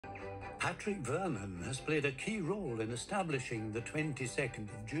Patrick Vernon has played a key role in establishing the 22nd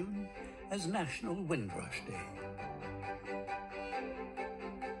of June as National Windrush Day.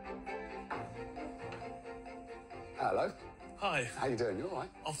 Hello. Hi. How you doing? You all right?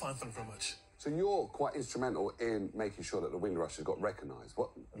 I'm fine, thank you very much. So you're quite instrumental in making sure that the Windrush has got recognised.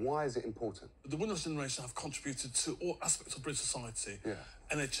 Why is it important? The Windrush generation have contributed to all aspects of British society. Yeah.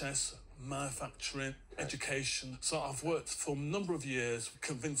 NHS, manufacturing, education. So I've worked for a number of years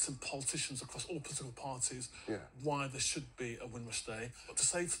convincing politicians across all political parties why there should be a Windrush Day. But to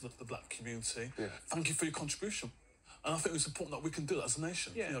say to the black community, thank you for your contribution. And I think it's important that we can do that as a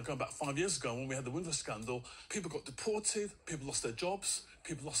nation. You know, going back 5 years ago when we had the Windrush scandal, people got deported, people lost their jobs,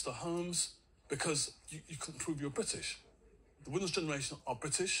 people lost their homes because you couldn't prove you were British. The Windrush generation are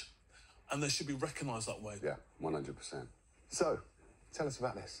British and they should be recognised that way. Yeah, 100%. So, tell us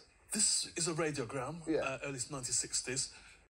about this. This is a radiogram, early 1960s.